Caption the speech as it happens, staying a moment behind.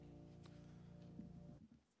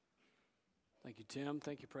Thank you, Tim.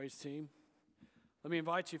 Thank you, praise team. Let me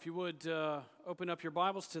invite you, if you would, open up your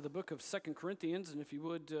Bibles to the book of 2 Corinthians, and if you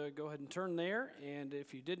would, go ahead and turn there. And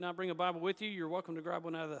if you did not bring a Bible with you, you're welcome to grab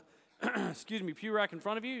one out of the pew rack in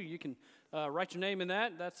front of you. You can write your name in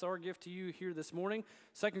that. That's our gift to you here this morning.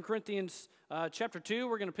 2 Corinthians chapter 2,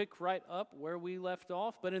 we're going to pick right up where we left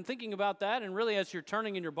off. But in thinking about that, and really as you're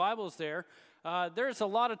turning in your Bibles there's a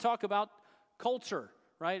lot of talk about culture.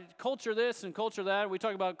 Right? Culture this and culture that. We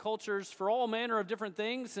talk about cultures for all manner of different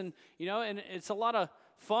things, and it's a lot of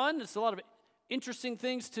fun. It's a lot of interesting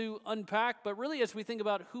things to unpack, but really as we think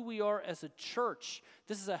about who we are as a church,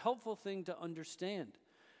 this is a helpful thing to understand.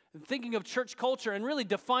 And thinking of church culture and really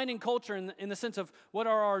defining culture in the sense of what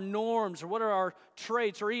are our norms or what are our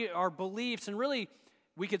traits or our beliefs, and really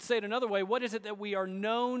we could say it another way, what is it that we are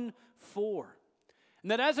known for? And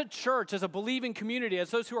that as a church, as a believing community, as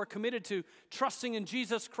those who are committed to trusting in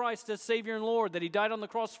Jesus Christ as Savior and Lord, that He died on the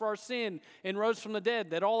cross for our sin and rose from the dead,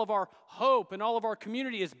 that all of our hope and all of our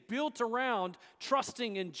community is built around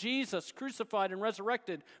trusting in Jesus, crucified and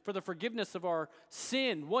resurrected for the forgiveness of our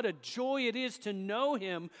sin. What a joy it is to know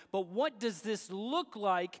Him, but what does this look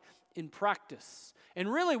like in practice?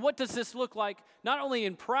 And really, what does this look like not only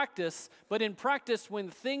in practice, but in practice when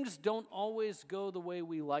things don't always go the way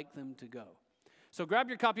we like them to go? So grab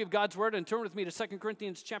your copy of God's Word and turn with me to 2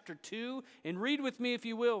 Corinthians chapter 2 and read with me, if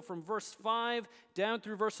you will, from verse 5 down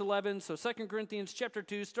through verse 11. So 2 Corinthians chapter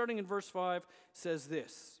 2, starting in verse 5, says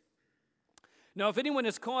this. Now, if anyone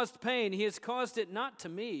has caused pain, he has caused it not to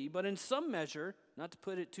me, but in some measure, not to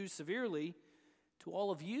put it too severely, to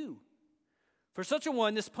all of you. For such a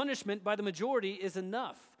one, this punishment by the majority is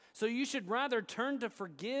enough. So you should rather turn to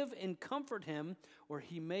forgive and comfort him, or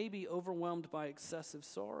he may be overwhelmed by excessive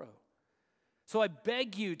sorrow. So I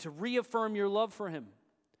beg you to reaffirm your love for him.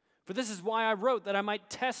 For this is why I wrote, that I might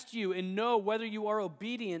test you and know whether you are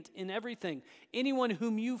obedient in everything. Anyone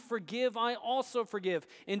whom you forgive, I also forgive.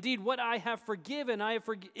 Indeed, what I have forgiven,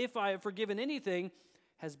 if I have forgiven anything,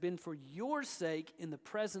 has been for your sake in the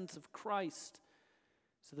presence of Christ,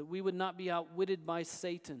 so that we would not be outwitted by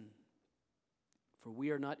Satan. For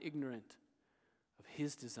we are not ignorant of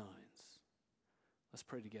his designs. Let's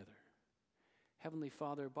pray together. Heavenly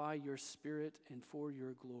Father, by your Spirit and for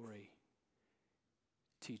your glory,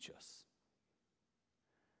 teach us.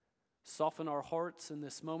 Soften our hearts in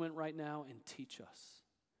this moment right now and teach us.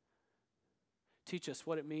 Teach us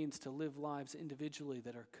what it means to live lives individually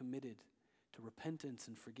that are committed to repentance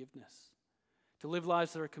and forgiveness. To live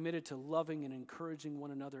lives that are committed to loving and encouraging one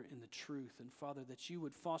another in the truth. And Father, that you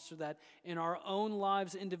would foster that in our own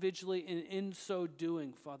lives individually, and in so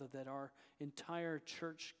doing, Father, that our entire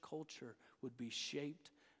church culture would be shaped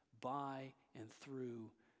by and through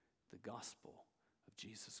the gospel of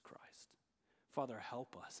Jesus Christ. Father,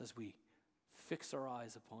 help us as we fix our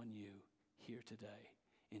eyes upon you here today.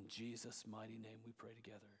 In Jesus' mighty name we pray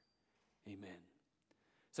together. Amen.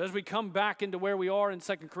 So as we come back into where we are in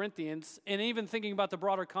 2 Corinthians, and even thinking about the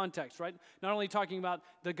broader context, right? Not only talking about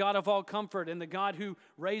the God of all comfort and the God who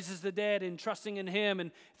raises the dead and trusting in him, and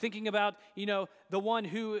thinking about, the one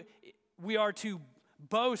who we are to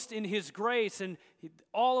boast in his grace, and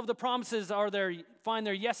all of the promises find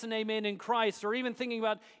their yes and amen in Christ, or even thinking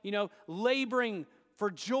about, laboring for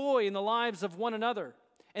joy in the lives of one another.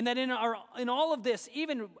 And that in all of this,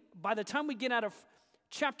 even by the time we get out of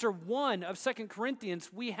Chapter 1 of 2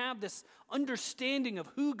 Corinthians, we have this understanding of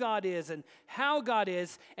who God is and how God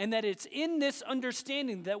is, and that it's in this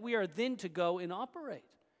understanding that we are then to go and operate.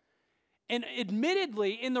 And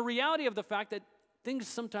admittedly, in the reality of the fact that things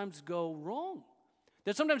sometimes go wrong,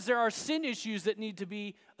 that sometimes there are sin issues that need to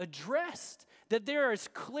be addressed, that there is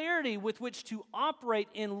clarity with which to operate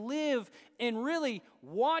and live and really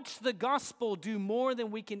watch the gospel do more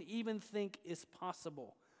than we can even think is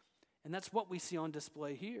possible. And that's what we see on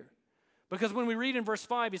display here. Because when we read in verse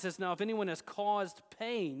 5, he says, now if anyone has caused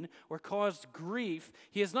pain or caused grief,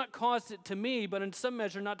 he has not caused it to me, but in some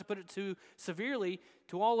measure, not to put it too severely,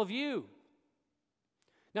 to all of you.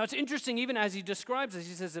 Now it's interesting, even as he describes this,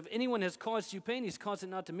 he says, if anyone has caused you pain, he's caused it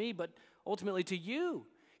not to me, but ultimately to you.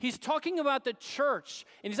 He's talking about the church,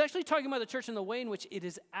 and he's actually talking about the church in the way in which it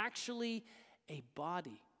is actually a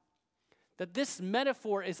body. That this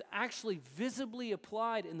metaphor is actually visibly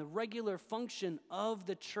applied in the regular function of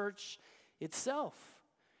the church itself.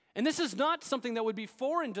 And this is not something that would be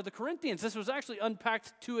foreign to the Corinthians. This was actually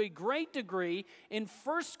unpacked to a great degree in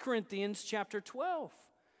 1 Corinthians chapter 12.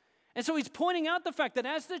 And so he's pointing out the fact that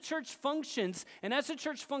as the church functions, and as the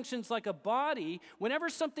church functions like a body, whenever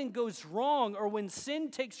something goes wrong or when sin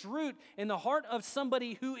takes root in the heart of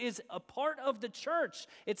somebody who is a part of the church,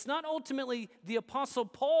 it's not ultimately the Apostle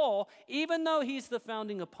Paul, even though he's the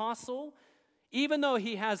founding apostle, Even though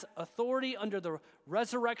he has authority under the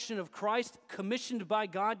resurrection of Christ, commissioned by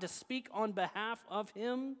God to speak on behalf of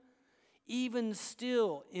him, even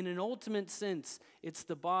still, in an ultimate sense, it's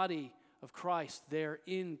the body of Christ there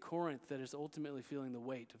in Corinth that is ultimately feeling the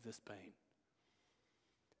weight of this pain.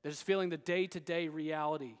 That is feeling the day-to-day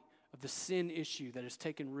reality of the sin issue that has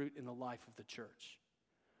taken root in the life of the church.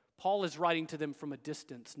 Paul is writing to them from a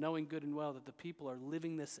distance, knowing good and well that the people are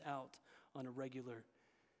living this out on a regular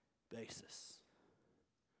basis.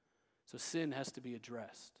 So sin has to be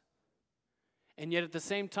addressed. And yet at the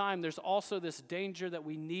same time, there's also this danger that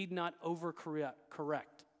we need not overcorrect.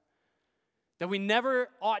 That we never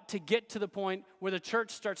ought to get to the point where the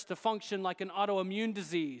church starts to function like an autoimmune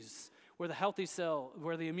disease, where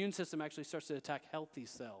the immune system actually starts to attack healthy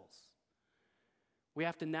cells. We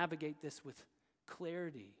have to navigate this with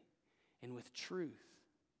clarity and with truth.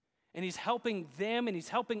 And he's helping them and he's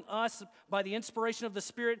helping us by the inspiration of the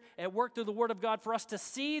Spirit at work through the Word of God for us to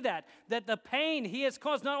see that the pain he has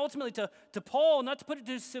caused, not ultimately to Paul, not to put it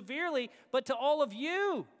too severely, but to all of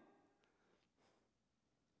you.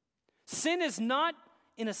 Sin is not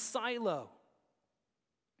in a silo.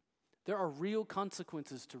 There are real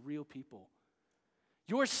consequences to real people.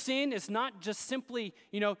 Your sin is not just simply,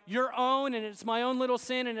 your own and it's my own little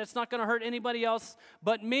sin and it's not going to hurt anybody else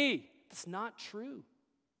but me. That's not true.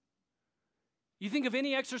 You think of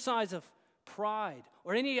any exercise of pride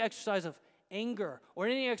or any exercise of anger or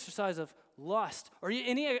any exercise of lust or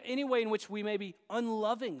any way in which we may be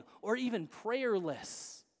unloving or even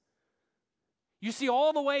prayerless. You see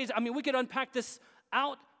all the ways, we could unpack this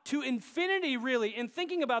out to infinity really in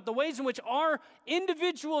thinking about the ways in which our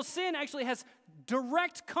individual sin actually has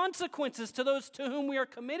direct consequences to those to whom we are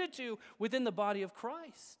committed to within the body of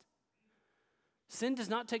Christ. Sin does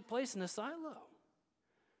not take place in a silo.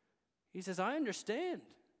 He says, I understand.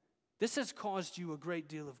 This has caused you a great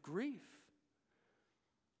deal of grief.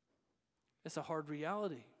 It's a hard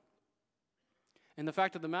reality. And the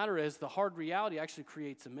fact of the matter is, the hard reality actually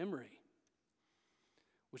creates a memory,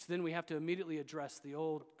 which then we have to immediately address the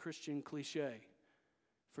old Christian cliche,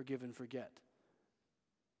 forgive and forget.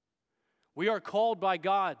 We are called by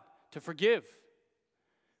God to forgive.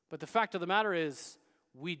 But the fact of the matter is,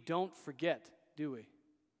 we don't forget, do we?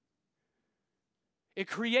 It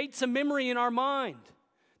creates a memory in our mind.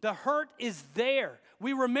 The hurt is there.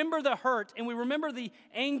 We remember the hurt, and we remember the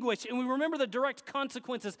anguish, and we remember the direct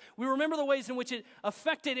consequences. We remember the ways in which it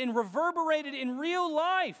affected and reverberated in real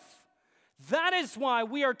life. That is why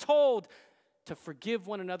we are told to forgive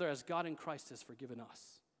one another as God in Christ has forgiven us.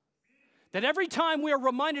 That every time we are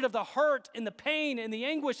reminded of the hurt and the pain and the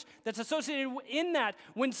anguish that's associated in that,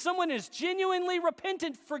 when someone is genuinely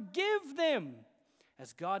repentant, forgive them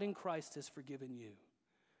as God in Christ has forgiven you.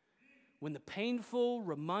 When the painful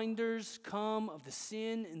reminders come of the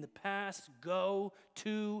sin in the past, go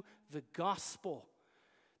to the gospel.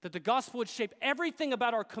 That the gospel would shape everything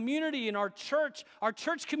about our community and our church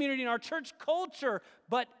community and our church culture,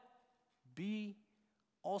 but be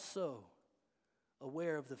also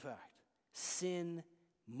aware of the fact sin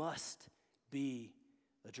must be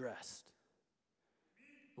addressed.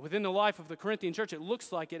 Within the life of the Corinthian church, it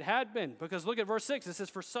looks like it had been, because look at verse 6. It says,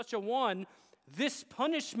 for such a one, this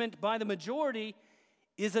punishment by the majority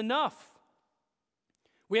is enough.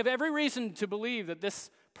 We have every reason to believe that this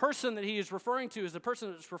person that he is referring to is the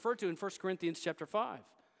person that's referred to in 1 Corinthians chapter 5.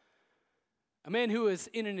 A man who is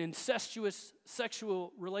in an incestuous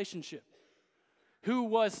sexual relationship, who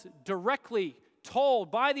was directly told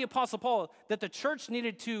by the Apostle Paul that the church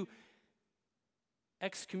needed to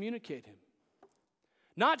excommunicate him.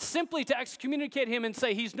 Not simply to excommunicate him and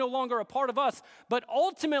say he's no longer a part of us, but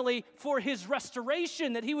ultimately for his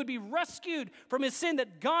restoration, that he would be rescued from his sin,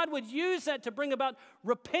 that God would use that to bring about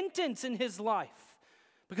repentance in his life.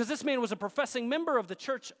 Because this man was a professing member of the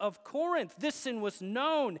church of Corinth. This sin was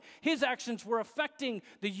known. His actions were affecting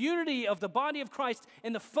the unity of the body of Christ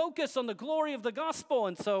and the focus on the glory of the gospel.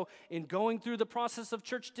 And so in going through the process of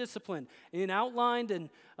church discipline, outlined in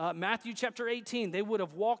Matthew chapter 18, they would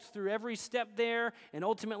have walked through every step there and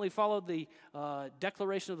ultimately followed the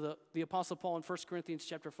declaration of the Apostle Paul in 1 Corinthians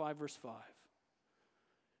chapter 5, verse 5.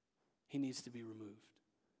 He needs to be removed.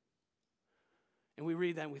 And we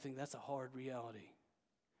read that and we think that's a hard reality.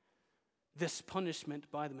 This punishment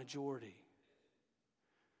by the majority.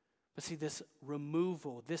 But see, this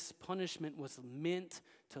removal, this punishment was meant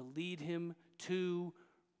to lead him to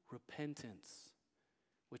repentance,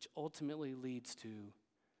 which ultimately leads to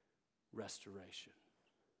restoration.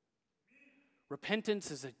 Repentance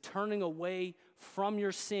is a turning away from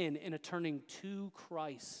your sin and a turning to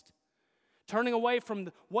Christ. turning away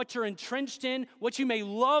from what you're entrenched in, what you may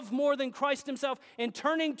love more than Christ himself, and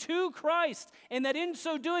turning to Christ. And that in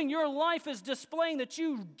so doing, your life is displaying that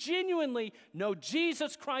you genuinely know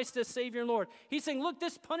Jesus Christ as Savior and Lord. He's saying, look,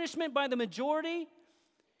 this punishment by the majority,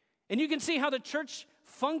 and you can see how the church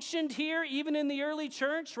functioned here, even in the early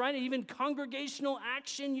church, right? Even congregational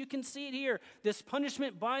action, you can see it here. This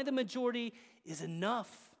punishment by the majority is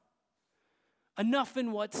enough. Enough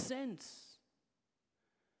in what sense?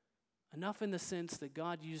 Enough in the sense that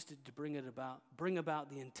God used it to bring about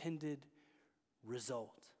the intended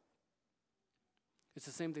result. It's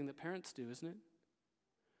the same thing that parents do, isn't it?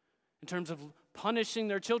 In terms of punishing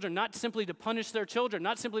their children, not simply to punish their children,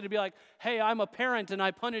 not simply to be like, hey, I'm a parent and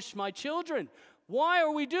I punish my children. Why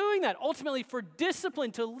are we doing that? Ultimately for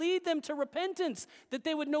discipline, to lead them to repentance, that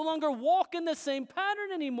they would no longer walk in the same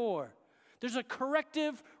pattern anymore. There's a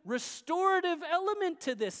corrective, restorative element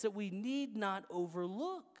to this that we need not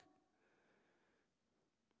overlook.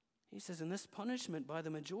 He says, and this punishment by the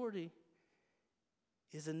majority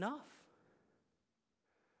is enough.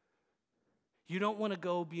 You don't want to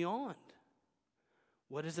go beyond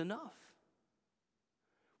what is enough.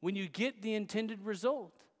 When you get the intended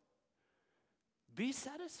result, be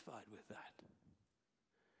satisfied with that.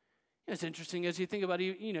 It's interesting as you think about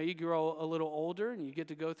it, you grow a little older and you get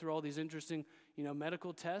to go through all these interesting,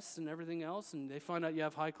 medical tests and everything else, and they find out you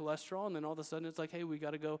have high cholesterol, and then all of a sudden it's like, hey, we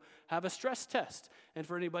got to go have a stress test. And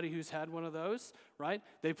for anybody who's had one of those, right,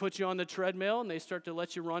 they put you on the treadmill and they start to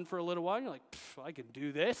let you run for a little while, and you're like, I can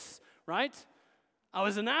do this, right? I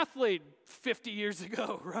was an athlete 50 years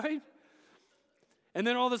ago, right? And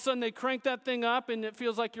then all of a sudden they crank that thing up and it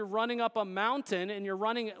feels like you're running up a mountain and you're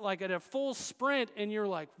running like at a full sprint and you're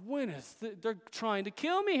like, they're trying to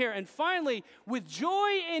kill me here. And finally, with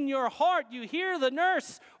joy in your heart, you hear the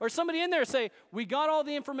nurse or somebody in there say, we got all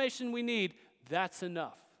the information we need. That's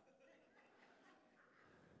enough.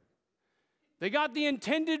 They got the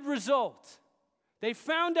intended result. They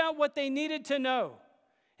found out what they needed to know.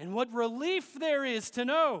 And what relief there is to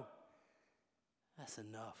know. That's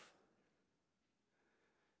enough.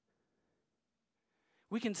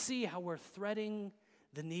 We can see how we're threading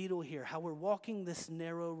the needle here, how we're walking this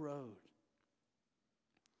narrow road.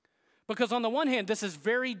 Because on the one hand, this is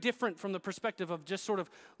very different from the perspective of just sort of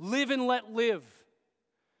live and let live.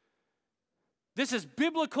 This is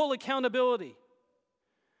biblical accountability.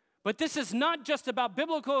 But this is not just about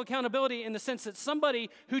biblical accountability in the sense that somebody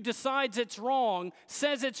who decides it's wrong,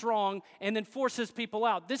 says it's wrong, and then forces people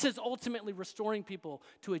out. This is ultimately restoring people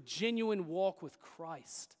to a genuine walk with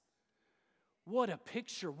Christ. What a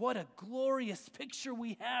picture, what a glorious picture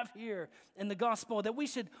we have here in the gospel, that we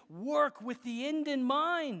should work with the end in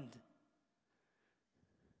mind.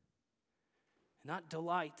 Not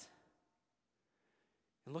delight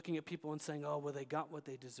in looking at people and saying, oh, well, they got what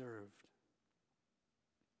they deserved.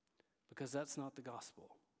 Because that's not the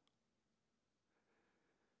gospel.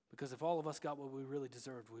 Because if all of us got what we really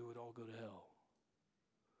deserved, we would all go to hell.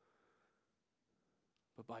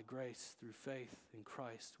 But by grace, through faith in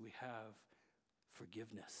Christ, we have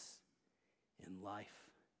forgiveness in life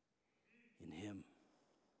in Him.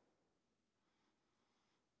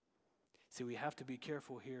 See, we have to be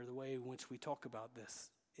careful here the way in which we talk about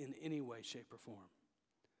this in any way, shape, or form.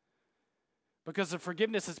 Because the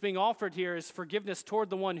forgiveness that's being offered here is forgiveness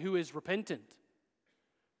toward the one who is repentant.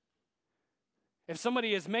 If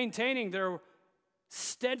somebody is maintaining their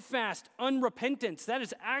steadfast unrepentance, that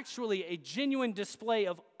is actually a genuine display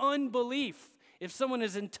of unbelief. If someone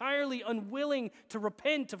is entirely unwilling to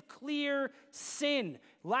repent of clear sin,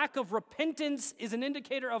 lack of repentance is an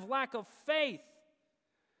indicator of lack of faith.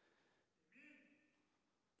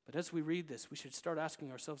 But as we read this, we should start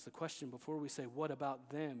asking ourselves the question before we say, what about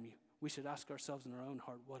them? We should ask ourselves in our own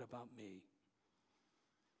heart, what about me?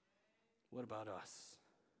 What about us?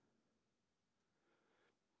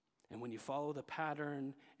 And when you follow the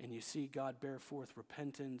pattern and you see God bear forth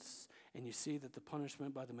repentance and you see that the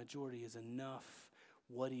punishment by the majority is enough,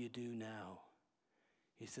 what do you do now?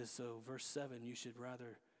 He says, so verse 7, you should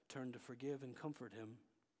rather turn to forgive and comfort him,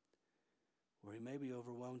 or he may be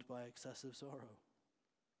overwhelmed by excessive sorrow.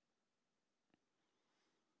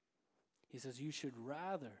 He says, you should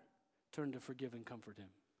rather turn to forgive and comfort him.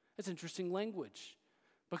 That's interesting language.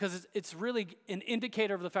 Because it's really an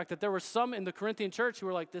indicator of the fact that there were some in the Corinthian church who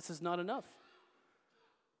were like, this is not enough.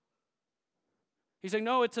 He's saying,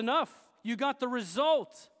 no, it's enough. You got the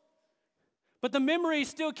result. But the memory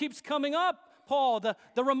still keeps coming up, Paul.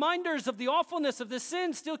 The reminders of the awfulness of the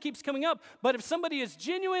sin still keeps coming up. But if somebody is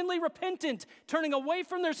genuinely repentant, turning away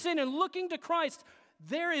from their sin and looking to Christ,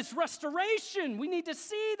 there is restoration. We need to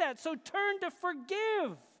see that. So turn to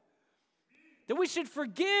forgive. that we should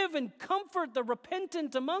forgive and comfort the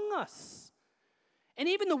repentant among us. And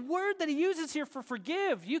even the word that he uses here for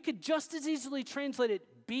forgive, you could just as easily translate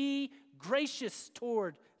it, be gracious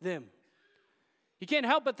toward them. You can't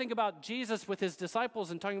help but think about Jesus with his disciples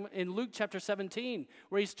and talking in Luke chapter 17,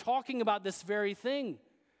 where he's talking about this very thing.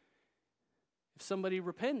 If somebody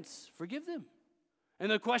repents, forgive them. And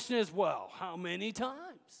the question is, well, how many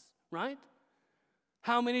times, right?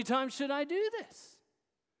 How many times should I do this?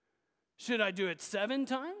 Should I do it 7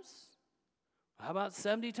 times? How about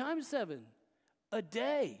 70 times 7? A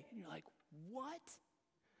day. And you're like, what?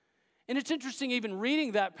 And it's interesting even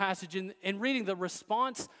reading that passage and reading the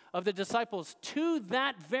response of the disciples to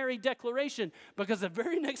that very declaration, because the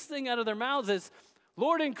very next thing out of their mouths is,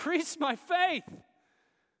 Lord, increase my faith.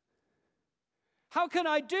 How can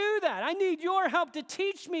I do that? I need your help to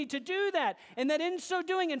teach me to do that. And that in so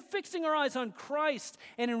doing and fixing our eyes on Christ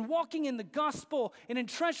and in walking in the gospel and in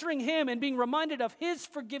treasuring him and being reminded of his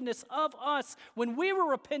forgiveness of us when we were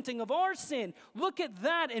repenting of our sin, look at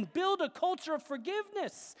that and build a culture of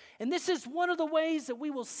forgiveness. And this is one of the ways that we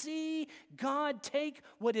will see God take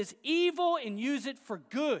what is evil and use it for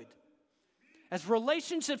good. As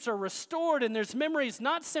relationships are restored and there's memories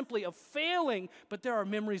not simply of failing, but there are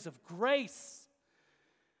memories of grace,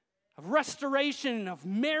 of restoration of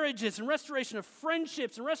marriages and restoration of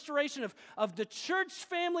friendships and restoration of the church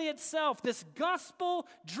family itself, this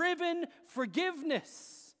gospel-driven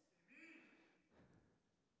forgiveness.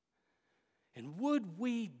 And would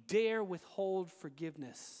we dare withhold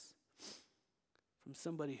forgiveness from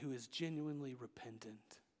somebody who is genuinely repentant,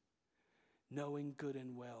 knowing good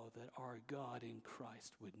and well that our God in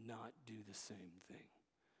Christ would not do the same thing?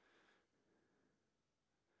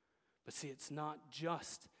 But see, it's not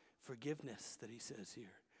just forgiveness that he says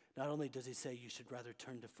here. Not only does he say you should rather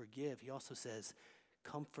turn to forgive, he also says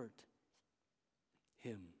comfort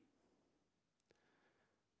him.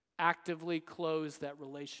 Actively close that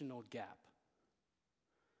relational gap.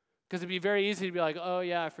 Because it'd be very easy to be like, oh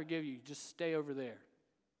yeah, I forgive you. Just stay over there.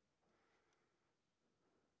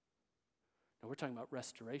 No, we're talking about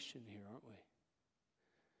restoration here, aren't we?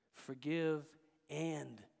 Forgive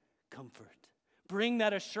and comfort. Bring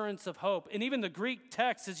that assurance of hope. And even the Greek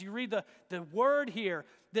text, as you read the word here,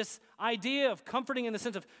 this idea of comforting in the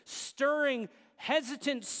sense of stirring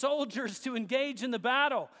hesitant soldiers to engage in the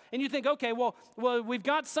battle. And you think, okay, well, we've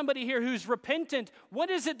got somebody here who's repentant. What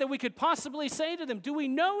is it that we could possibly say to them? Do we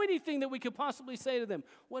know anything that we could possibly say to them?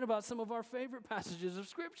 What about some of our favorite passages of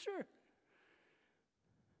Scripture?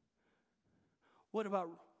 What about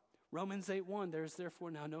Romans 8:1? There is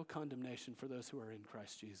therefore now no condemnation for those who are in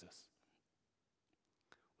Christ Jesus.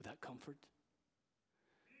 Would that comfort?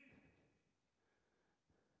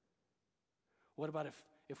 What about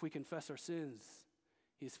if we confess our sins?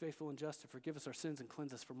 He is faithful and just to forgive us our sins and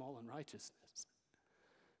cleanse us from all unrighteousness.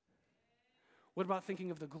 What about thinking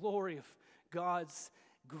of the glory of God's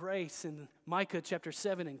grace in Micah chapter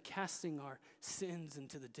 7 and casting our sins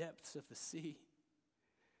into the depths of the sea?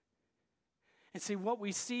 And see, what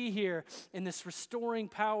we see here in this restoring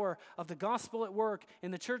power of the gospel at work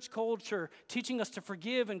in the church culture, teaching us to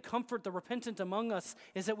forgive and comfort the repentant among us,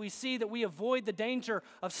 is that we see that we avoid the danger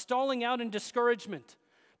of stalling out in discouragement.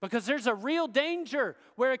 Because there's a real danger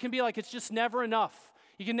where it can be like it's just never enough.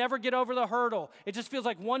 You can never get over the hurdle. It just feels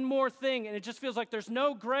like one more thing, and it just feels like there's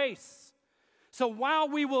no grace. So while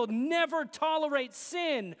we will never tolerate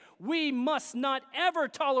sin, we must not ever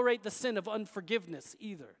tolerate the sin of unforgiveness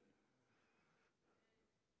either.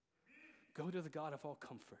 Go to the God of all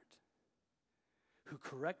comfort, who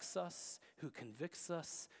corrects us, who convicts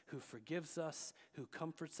us, who forgives us, who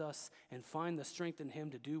comforts us, and find the strength in him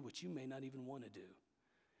to do what you may not even want to do.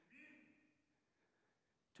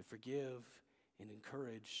 To forgive and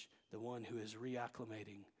encourage the one who is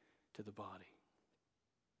reacclimating to the body.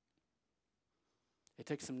 It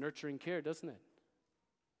takes some nurturing care, doesn't it?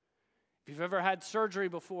 If you've ever had surgery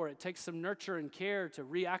before, it takes some nurture and care to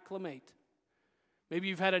reacclimate. Maybe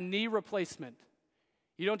you've had a knee replacement.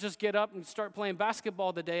 You don't just get up and start playing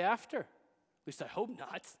basketball the day after. At least I hope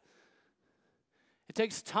not. It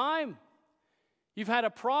takes time. You've had a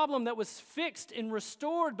problem that was fixed and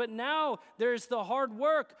restored, but now there's the hard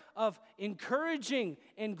work of encouraging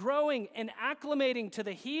and growing and acclimating to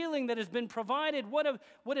the healing that has been provided. What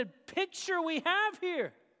a picture we have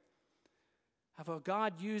here of how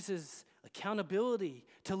God uses accountability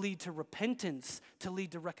to lead to repentance, to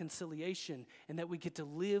lead to reconciliation, and that we get to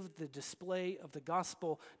live the display of the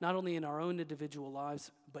gospel not only in our own individual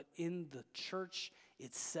lives, but in the church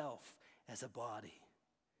itself as a body.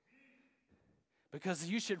 Because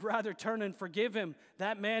you should rather turn and forgive him,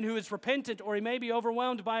 that man who is repentant, or he may be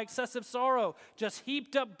overwhelmed by excessive sorrow, just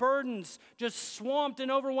heaped up burdens, just swamped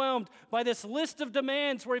and overwhelmed by this list of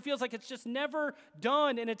demands where he feels like it's just never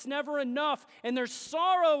done and it's never enough, and there's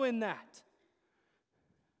sorrow in that.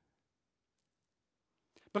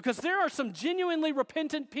 Because there are some genuinely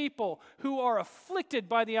repentant people who are afflicted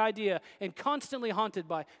by the idea and constantly haunted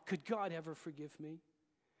by, could God ever forgive me?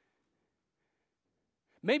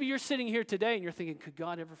 Maybe you're sitting here today and you're thinking, could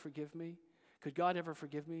God ever forgive me? Could God ever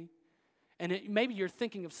forgive me? And maybe you're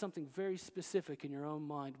thinking of something very specific in your own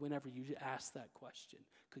mind whenever you ask that question.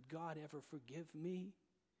 Could God ever forgive me?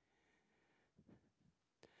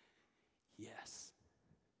 Yes.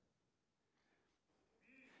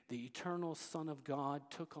 The eternal Son of God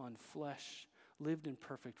took on flesh, lived in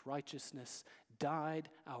perfect righteousness, died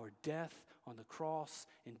our death on the cross,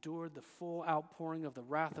 endured the full outpouring of the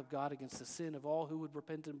wrath of God against the sin of all who would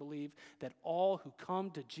repent and believe, that all who come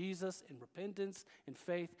to Jesus in repentance and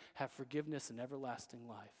faith have forgiveness and everlasting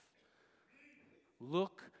life.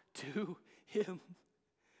 Look to him.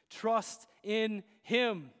 Trust in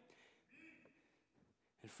him.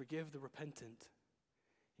 And forgive the repentant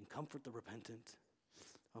and comfort the repentant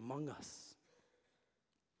among us.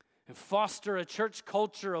 And foster a church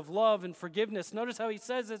culture of love and forgiveness. Notice how he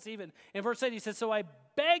says this even. In verse 8, he says, so I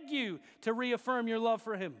beg you to reaffirm your love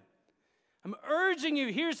for him. I'm urging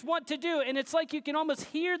you, here's what to do. And it's like you can almost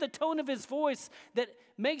hear the tone of his voice that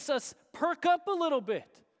makes us perk up a little bit.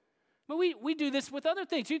 But we do this with other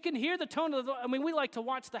things. You can hear the tone of we like to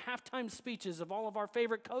watch the halftime speeches of all of our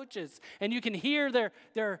favorite coaches. And you can hear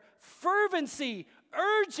their fervency,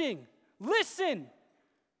 urging, listen,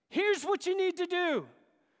 here's what you need to do.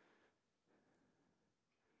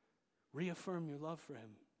 Reaffirm your love for him.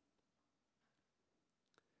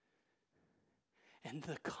 And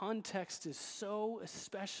the context is so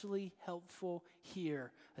especially helpful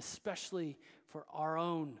here, especially for our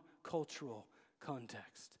own cultural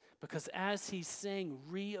context. Because as he's saying,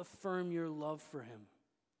 reaffirm your love for him,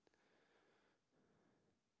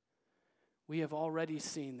 we have already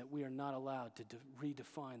seen that we are not allowed to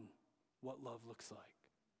redefine what love looks like.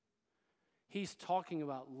 He's talking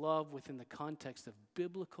about love within the context of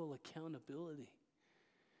biblical accountability.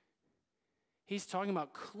 He's talking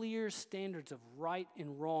about clear standards of right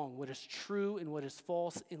and wrong, what is true and what is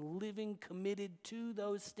false, and living committed to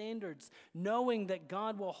those standards, knowing that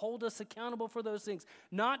God will hold us accountable for those things,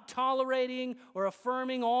 not tolerating or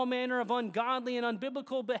affirming all manner of ungodly and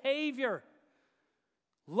unbiblical behavior.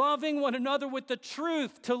 Loving one another with the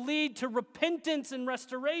truth to lead to repentance and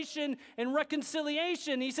restoration and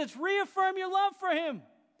reconciliation. He says, reaffirm your love for him.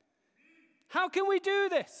 How can we do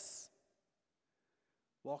this?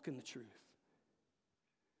 Walk in the truth.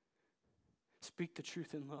 Speak the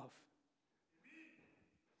truth in love.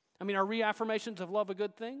 Are reaffirmations of love a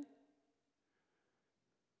good thing?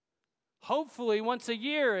 Hopefully, once a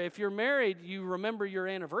year, if you're married, you remember your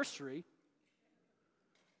anniversary.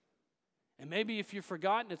 And maybe if you've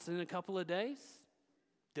forgotten, it's in a couple of days.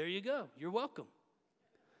 There you go. You're welcome.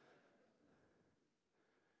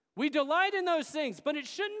 We delight in those things, but it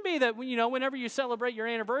shouldn't be that, whenever you celebrate your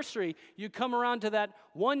anniversary, you come around to that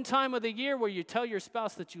one time of the year where you tell your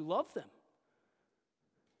spouse that you love them.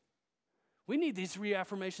 We need these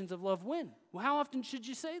reaffirmations of love when? Well, how often should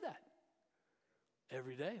you say that?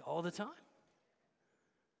 Every day, all the time.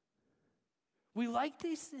 We like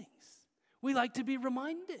these things. We like to be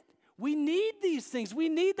reminded. We need these things. We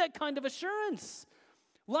need that kind of assurance.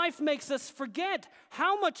 Life makes us forget,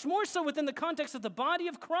 how much more so within the context of the body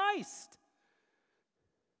of Christ,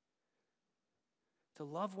 to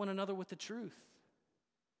love one another with the truth.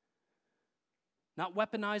 Not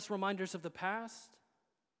weaponized reminders of the past,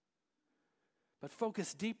 but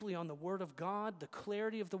focus deeply on the Word of God, the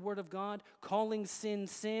clarity of the Word of God, calling sin,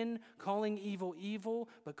 sin, calling evil, evil,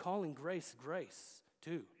 but calling grace, grace,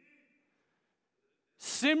 too.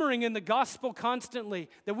 Simmering in the gospel constantly,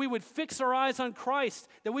 that we would fix our eyes on Christ,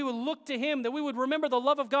 that we would look to him, that we would remember the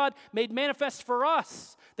love of God made manifest for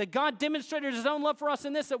us, that God demonstrated his own love for us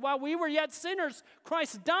in this, that while we were yet sinners,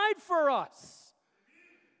 Christ died for us.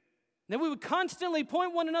 That we would constantly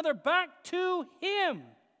point one another back to him,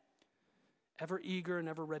 ever eager and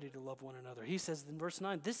ever ready to love one another. He says in verse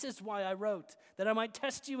 9, this is why I wrote, that I might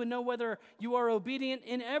test you and know whether you are obedient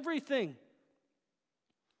in everything.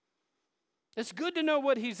 It's good to know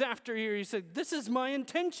what he's after here. He said, this is my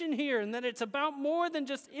intention here, and that it's about more than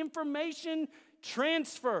just information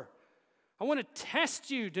transfer. I want to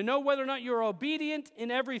test you to know whether or not you're obedient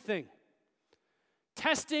in everything.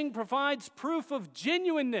 Testing provides proof of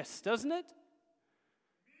genuineness, doesn't it?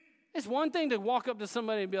 It's one thing to walk up to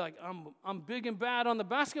somebody and be like, I'm big and bad on the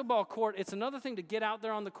basketball court. It's another thing to get out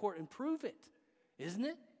there on the court and prove it, isn't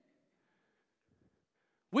it?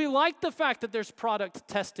 We like the fact that there's product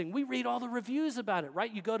testing. We read all the reviews about it, right?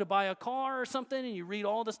 You go to buy a car or something and you read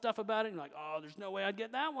all the stuff about it and you're like, oh, there's no way I'd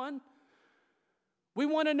get that one. We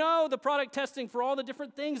want to know the product testing for all the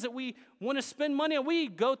different things that we want to spend money on. We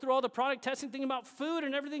go through all the product testing thing about food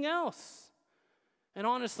and everything else. And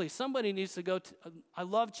honestly, somebody needs to go, I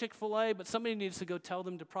love Chick-fil-A, but somebody needs to go tell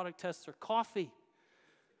them to product test their coffee.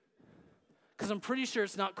 Because I'm pretty sure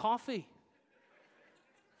it's not coffee.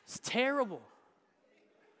 It's terrible.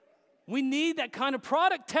 We need that kind of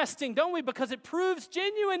product testing, don't we? Because it proves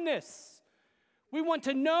genuineness. We want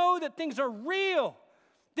to know that things are real.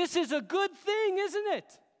 This is a good thing, isn't it?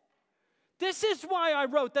 This is why I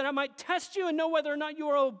wrote that I might test you and know whether or not you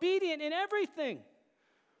are obedient in everything.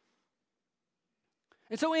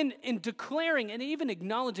 And so in declaring and even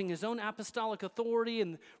acknowledging his own apostolic authority,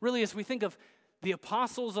 and really as we think of the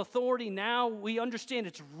apostles' authority now, we understand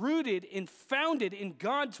it's rooted and founded in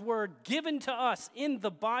God's word given to us in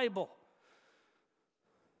the Bible.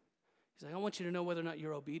 He's like, I want you to know whether or not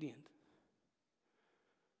you're obedient.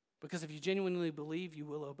 Because if you genuinely believe, you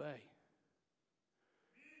will obey.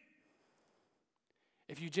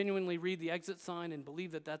 If you genuinely read the exit sign and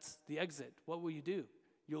believe that that's the exit, what will you do?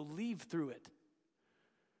 You'll leave through it.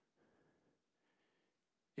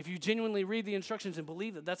 If you genuinely read the instructions and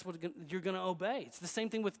believe that that's what you're going to obey. It's the same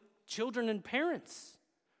thing with children and parents.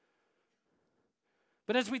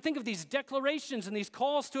 But as we think of these declarations and these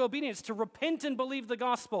calls to obedience, to repent and believe the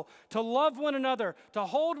gospel, to love one another, to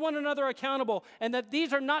hold one another accountable, and that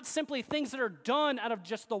these are not simply things that are done out of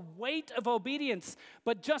just the weight of obedience,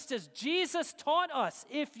 but just as Jesus taught us,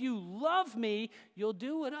 if you love me, you'll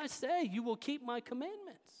do what I say. You will keep my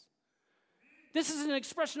commandments. This is an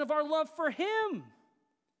expression of our love for him.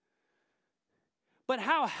 But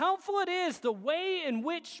how helpful it is the way in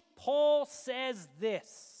which Paul says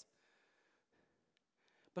this.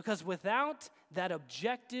 Because without that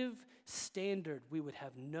objective standard, we would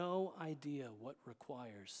have no idea what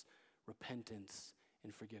requires repentance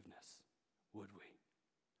and forgiveness, would we?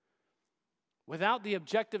 Without the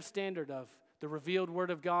objective standard of the revealed Word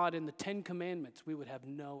of God in the 10 Commandments, we would have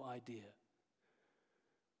no idea.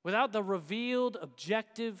 Without the revealed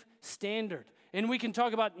objective standard. And we can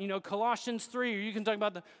talk about, Colossians 3, or you can talk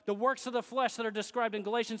about the works of the flesh that are described in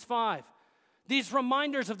Galatians 5. These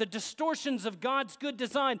reminders of the distortions of God's good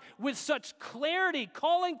design with such clarity,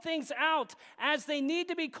 calling things out as they need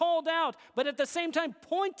to be called out, but at the same time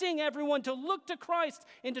pointing everyone to look to Christ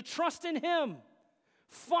and to trust in him.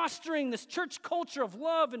 Fostering this church culture of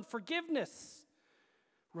love and forgiveness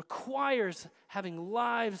requires having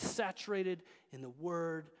lives saturated in the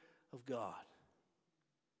Word of God.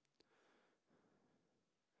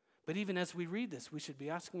 But even as we read this, we should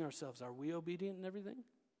be asking ourselves, are we obedient in everything?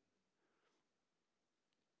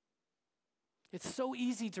 It's so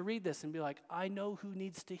easy to read this and be like, I know who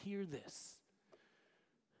needs to hear this.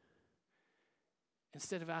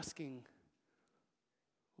 Instead of asking,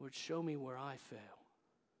 Lord, show me where I fail.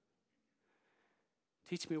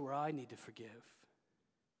 Teach me where I need to forgive.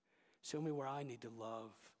 Show me where I need to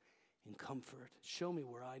love and comfort. Show me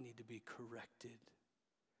where I need to be corrected.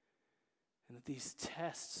 And that these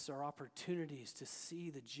tests are opportunities to see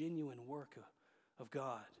the genuine work of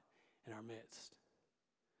God in our midst.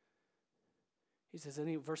 He says,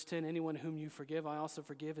 verse 10, anyone whom you forgive, I also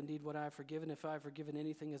forgive. Indeed, what I have forgiven, if I have forgiven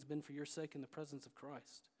anything, has been for your sake in the presence of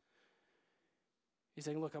Christ. He's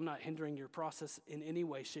saying, look, I'm not hindering your process in any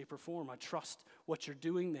way, shape, or form. I trust what you're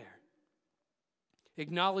doing there.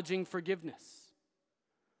 Acknowledging forgiveness.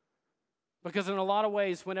 Because in a lot of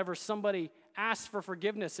ways, whenever somebody asks for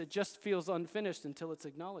forgiveness, it just feels unfinished until it's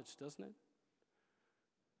acknowledged, doesn't it?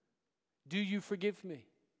 Do you forgive me?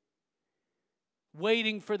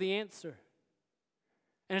 Waiting for the answer.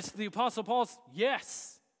 And it's the Apostle Paul's,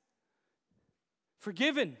 yes,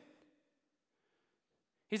 forgiven.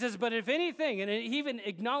 He says, but if anything, and even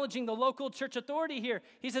acknowledging the local church authority here,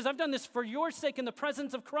 he says, I've done this for your sake in the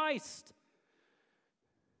presence of Christ.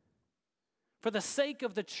 For the sake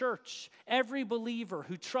of the church, every believer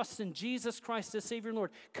who trusts in Jesus Christ as Savior and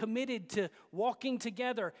Lord, committed to walking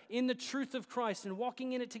together in the truth of Christ and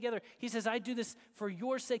walking in it together, he says, I do this for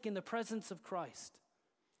your sake in the presence of Christ.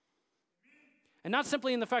 And not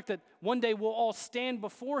simply in the fact that one day we'll all stand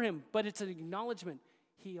before him, but it's an acknowledgement.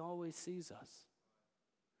 He always sees us.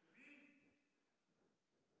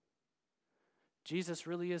 Jesus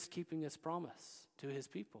really is keeping his promise to his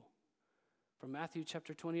people. From Matthew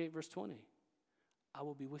chapter 28, verse 20. I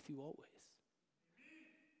will be with you always,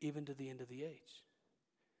 even to the end of the age.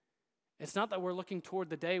 It's not that we're looking toward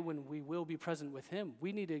the day when we will be present with him.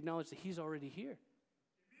 We need to acknowledge that he's already here.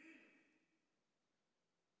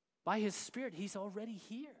 By his Spirit, he's already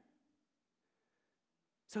here.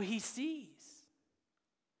 So he sees.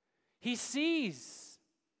 He sees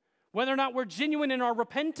whether or not we're genuine in our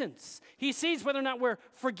repentance. He sees whether or not we're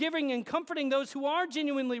forgiving and comforting those who are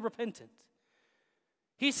genuinely repentant.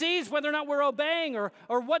 He sees whether or not we're obeying or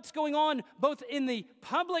what's going on both in the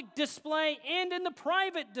public display and in the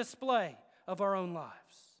private display of our own lives.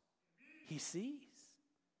 He sees.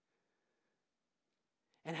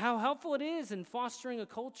 And how helpful it is in fostering a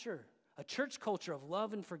culture, a church culture of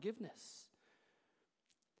love and forgiveness,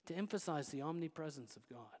 to emphasize the omnipresence of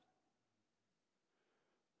God.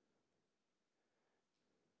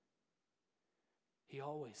 He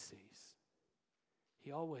always sees.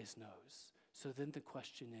 He always knows. So then the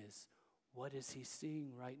question is, what is he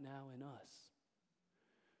seeing right now in us?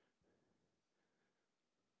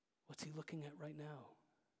 What's he looking at right now?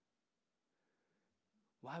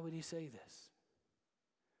 Why would he say this?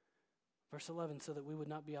 Verse 11, so that we would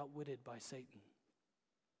not be outwitted by Satan,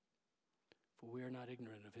 for we are not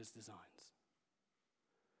ignorant of his designs.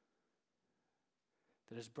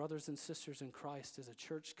 That as brothers and sisters in Christ, as a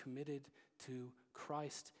church committed to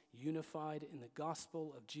Christ, unified in the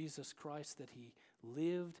gospel of Jesus Christ, that he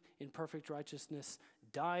lived in perfect righteousness,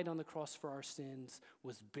 died on the cross for our sins,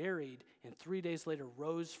 was buried, and 3 days later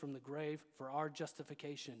rose from the grave for our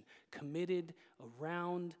justification, committed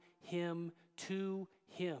around him, to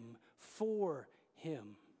him, for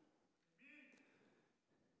him.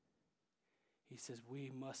 He says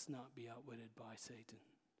we must not be outwitted by Satan.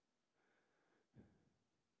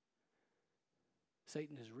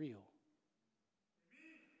 Satan is real.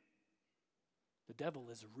 The devil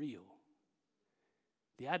is real.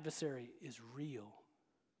 The adversary is real.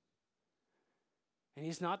 And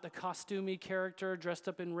he's not the costumey character dressed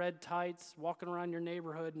up in red tights walking around your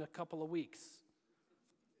neighborhood in a couple of weeks.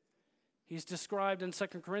 He's described in 2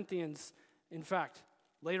 Corinthians. In fact,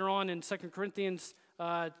 later on in 2 Corinthians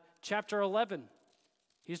chapter 11,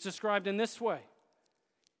 he's described in this way.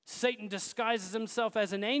 Satan disguises himself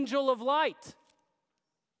as an angel of light.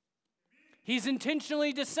 He's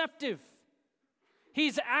intentionally deceptive.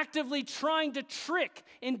 He's actively trying to trick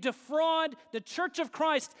and defraud the church of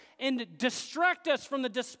Christ and distract us from the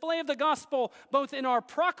display of the gospel, both in our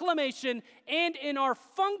proclamation and in our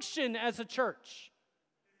function as a church.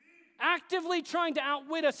 Actively trying to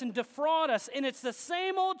outwit us and defraud us, and it's the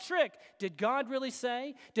same old trick. Did God really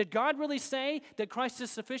say? Did God really say that Christ is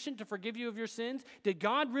sufficient to forgive you of your sins? Did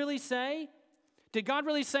God really say? Did God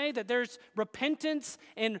really say that there's repentance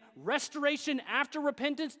and restoration after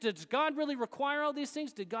repentance? Does God really require all these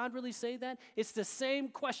things? Did God really say that? It's the same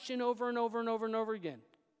question over and over and over and over again.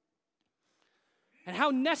 And how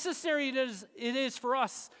necessary it is for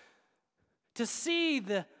us to see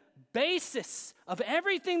the basis of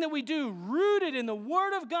everything that we do rooted in the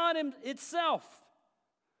Word of God itself.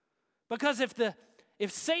 Because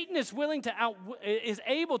if Satan is is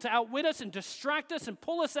able to outwit us and distract us and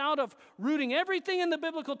pull us out of rooting everything in the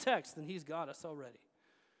biblical text, then he's got us already.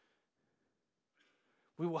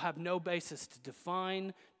 We will have no basis to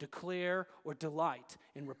define, declare, or delight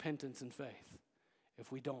in repentance and faith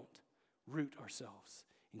if we don't root ourselves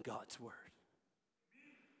in God's Word.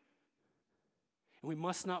 And we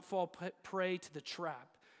must not fall prey to the trap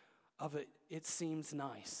of it seems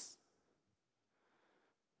nice.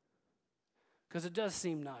 Because it does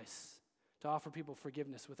seem nice to offer people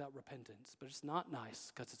forgiveness without repentance, but it's not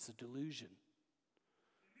nice because it's a delusion.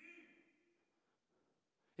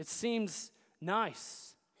 It seems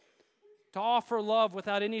nice to offer love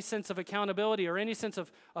without any sense of accountability or any sense of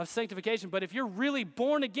sanctification, but if you're really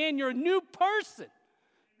born again, you're a new person.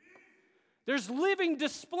 There's living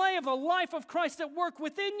display of the life of Christ at work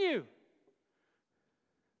within you.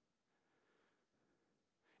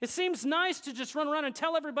 It seems nice to just run around and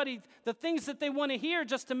tell everybody the things that they want to hear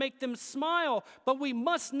just to make them smile, but we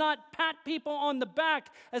must not pat people on the back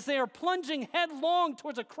as they are plunging headlong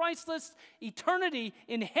towards a Christless eternity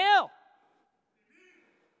in hell.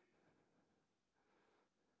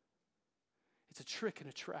 It's a trick and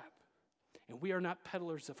a trap, and we are not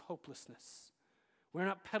peddlers of hopelessness. We're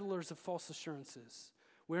not peddlers of false assurances.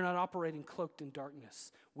 We're not operating cloaked in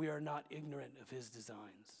darkness. We are not ignorant of his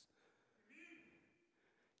designs.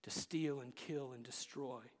 To steal and kill and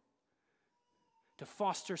destroy, to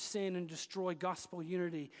foster sin and destroy gospel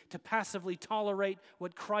unity, to passively tolerate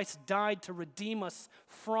what Christ died to redeem us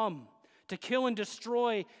from, to kill and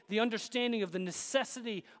destroy the understanding of the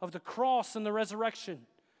necessity of the cross and the resurrection,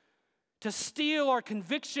 to steal our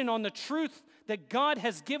conviction on the truth that God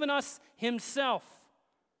has given us himself.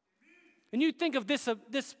 And you think of this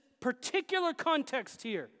particular context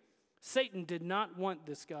here, Satan did not want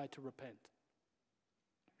this guy to repent.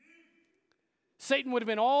 Satan would have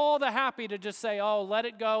been all the happy to just say, oh, let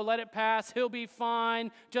it go, let it pass, he'll be fine,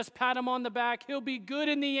 just pat him on the back, he'll be good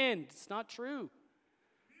in the end. It's not true.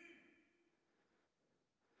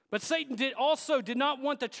 But Satan did not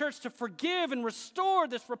want the church to forgive and restore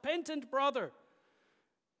this repentant brother.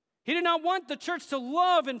 He did not want the church to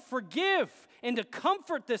love and forgive and to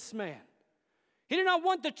comfort this man. He did not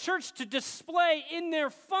want the church to display in their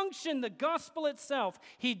function the gospel itself.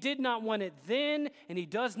 He did not want it then, and he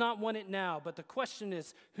does not want it now. But the question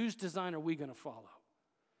is, whose design are we going to follow?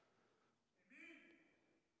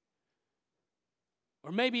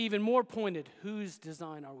 Or maybe even more pointed, whose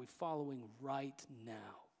design are we following right now?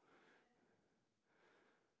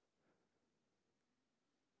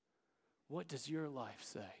 What does your life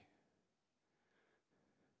say?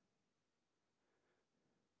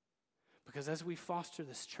 Because as we foster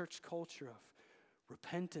this church culture of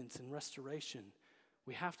repentance and restoration,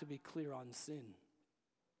 we have to be clear on sin.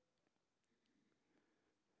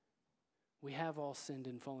 We have all sinned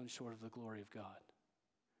and fallen short of the glory of God.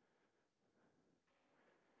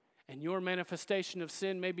 And your manifestation of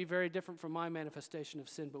sin may be very different from my manifestation of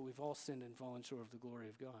sin, but we've all sinned and fallen short of the glory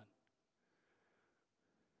of God.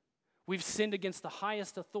 We've sinned against the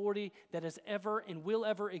highest authority that has ever and will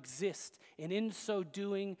ever exist. And in so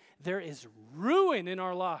doing, there is ruin in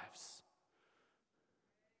our lives.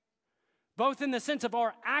 Both in the sense of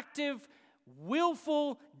our active,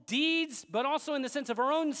 willful deeds, but also in the sense of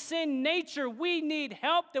our own sin nature. We need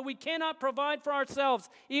help that we cannot provide for ourselves.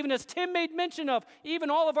 Even as Tim made mention of, even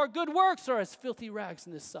all of our good works are as filthy rags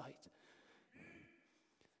in His sight.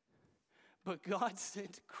 But God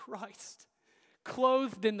sent Christ,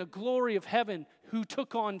 clothed in the glory of heaven, who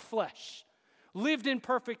took on flesh, lived in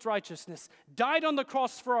perfect righteousness, died on the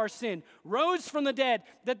cross for our sin, rose from the dead,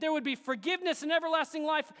 that there would be forgiveness and everlasting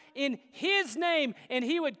life in His name, and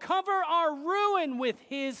He would cover our ruin with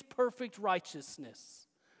His perfect righteousness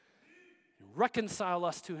and reconcile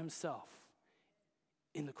us to Himself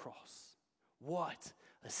in the cross. What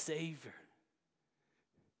a Savior.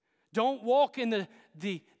 Don't walk in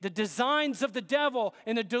the designs of the devil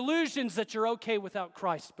and the delusions that you're okay without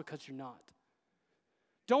Christ, because you're not.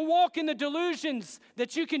 Don't walk in the delusions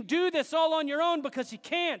that you can do this all on your own, because you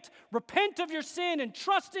can't. Repent of your sin and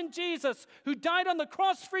trust in Jesus, who died on the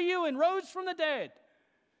cross for you and rose from the dead.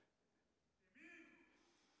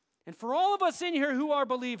 And for all of us in here who are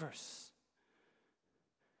believers,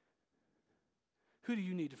 who do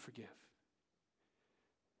you need to forgive?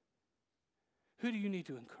 Who do you need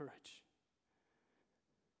to encourage?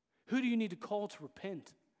 Who do you need to call to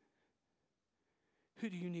repent? Who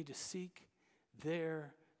do you need to seek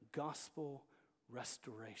their gospel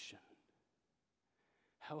restoration?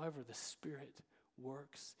 However the Spirit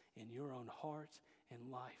works in your own heart and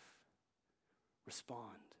life,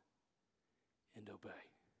 respond and obey.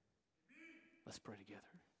 Let's pray together.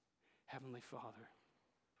 Heavenly Father,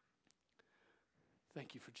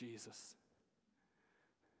 thank you for Jesus.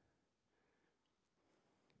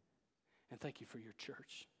 And thank you for your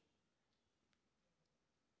church.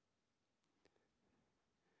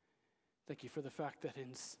 Thank you for the fact that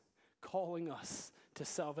in calling us to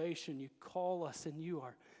salvation, you call us and you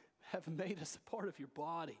have made us a part of your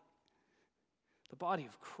body, the body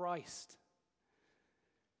of Christ.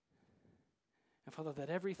 And Father, that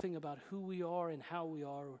everything about who we are and how we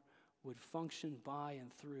are would function by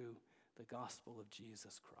and through the gospel of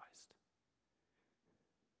Jesus Christ.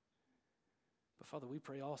 But Father, we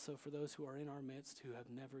pray also for those who are in our midst who have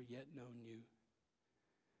never yet known you,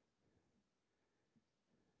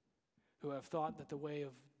 who have thought that the way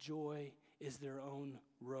of joy is their own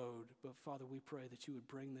road. But Father, we pray that you would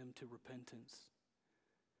bring them to repentance,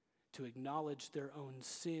 to acknowledge their own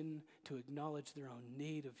sin, to acknowledge their own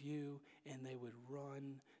need of you, and they would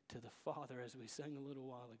run to the Father, as we sang a little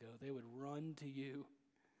while ago. They would run to you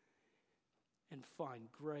and find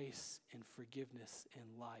grace and forgiveness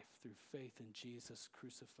and life through faith in Jesus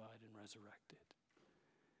crucified and resurrected.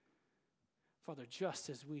 Father, just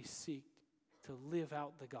as we seek to live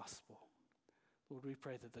out the gospel, Lord, we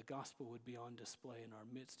pray that the gospel would be on display in our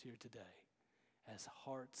midst here today as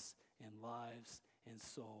hearts and lives and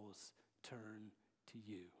souls turn to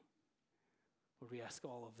you. Lord, we ask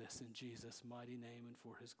all of this in Jesus' mighty name and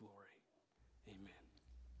for His glory. Amen.